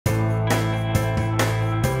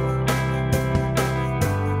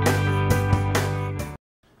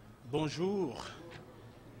Bonjour.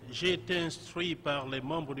 J'ai été instruit par les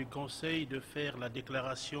membres du Conseil de faire la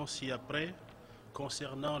déclaration ci-après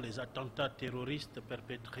concernant les attentats terroristes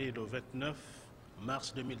perpétrés le 29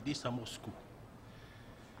 mars 2010 à Moscou.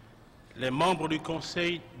 Les membres du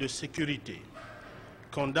Conseil de sécurité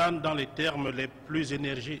condamnent dans les termes les plus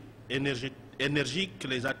énergiques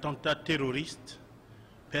les attentats terroristes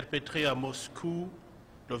perpétrés à Moscou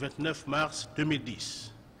le 29 mars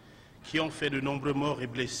 2010, qui ont fait de nombreux morts et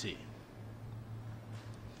blessés.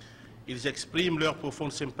 Ils expriment leur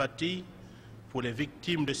profonde sympathie pour les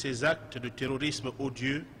victimes de ces actes de terrorisme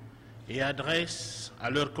odieux et adressent à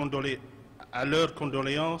leurs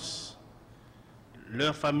condoléances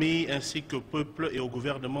leurs familles ainsi qu'au peuple et au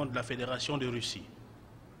gouvernement de la Fédération de Russie.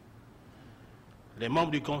 Les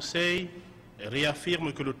membres du Conseil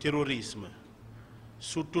réaffirment que le terrorisme,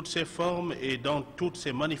 sous toutes ses formes et dans toutes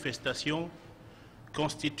ses manifestations,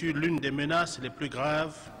 constitue l'une des menaces les plus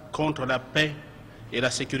graves contre la paix et la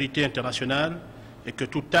sécurité internationale et que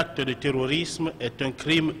tout acte de terrorisme est un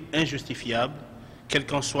crime injustifiable, quels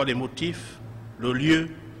qu'en soient les motifs, le lieu,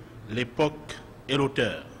 l'époque et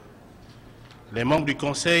l'auteur. Les membres du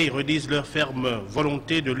Conseil redisent leur ferme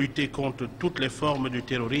volonté de lutter contre toutes les formes du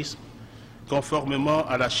terrorisme, conformément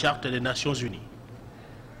à la Charte des Nations Unies.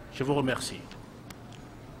 Je vous remercie.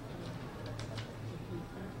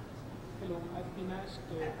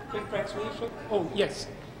 Oh, yes.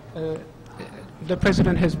 The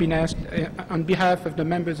President has been asked on behalf of the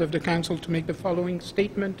members of the Council to make the following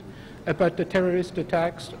statement about the terrorist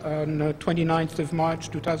attacks on 29th of March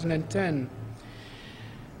 2010.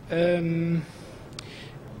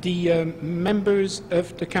 The members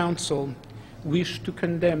of the Council wish to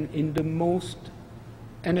condemn in the most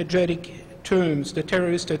energetic terms the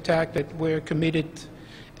terrorist attack that were committed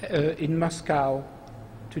in Moscow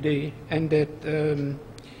today and that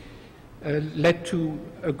led to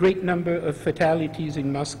a great number of fatalities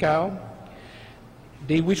in Moscow.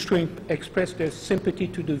 They wish to express their sympathy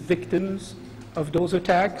to the victims of those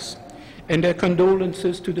attacks and their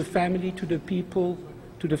condolences to the family, to the people,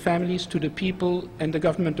 to the families, to the people and the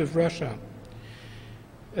government of Russia.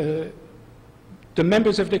 The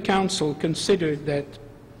members of the Council consider that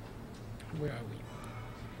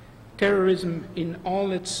terrorism in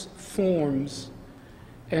all its forms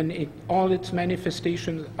and all its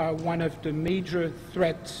manifestations are one of the major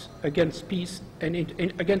threats against peace and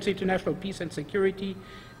against international peace and security,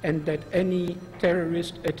 and that any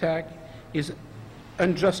terrorist attack is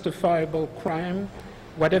unjustifiable crime,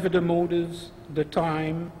 whatever the motives, the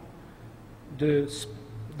time, the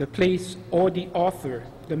place, or the author.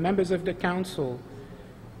 The members of the Council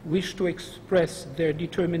wish to express their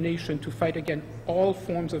determination to fight against all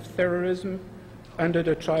forms of terrorism under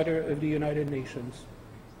the Charter of the United Nations.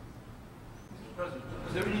 President,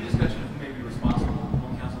 is there any discussion of who may be responsible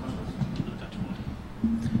among council members?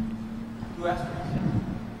 Who asked for this?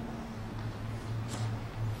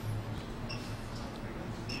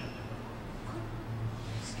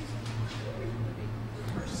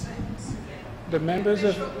 The members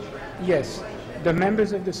of, yes, the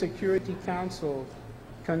members of the Security Council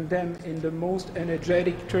condemn in the most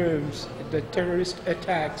energetic terms the terrorist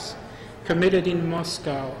attacks committed in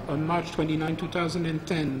Moscow on March 29,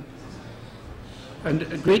 2010. And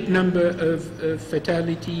a great number of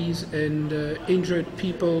fatalities and injured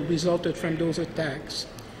people resulted from those attacks.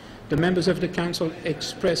 The members of the Council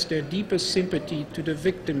express their deepest sympathy to the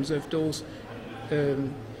victims of those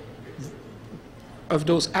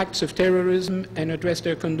acts of terrorism and address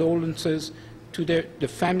their condolences to the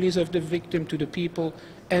families of the victim, to the people,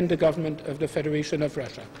 and the government of the Federation of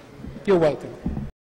Russia. You're welcome.